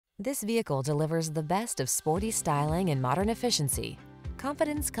This vehicle delivers the best of sporty styling and modern efficiency.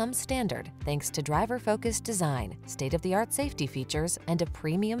 Confidence comes standard thanks to driver-focused design, state-of-the-art safety features, and a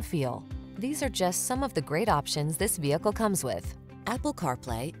premium feel. These are just some of the great options this vehicle comes with: Apple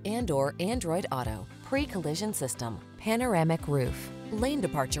CarPlay and/or Android Auto, pre-collision system, panoramic roof, lane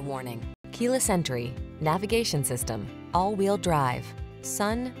departure warning, keyless entry, navigation system, all-wheel drive,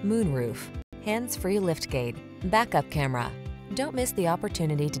 sun, moonroof, hands-free liftgate, backup camera. Don't miss the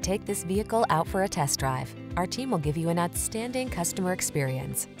opportunity to take this vehicle out for a test drive. Our team will give you an outstanding customer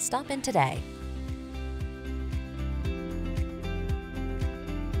experience. Stop in today.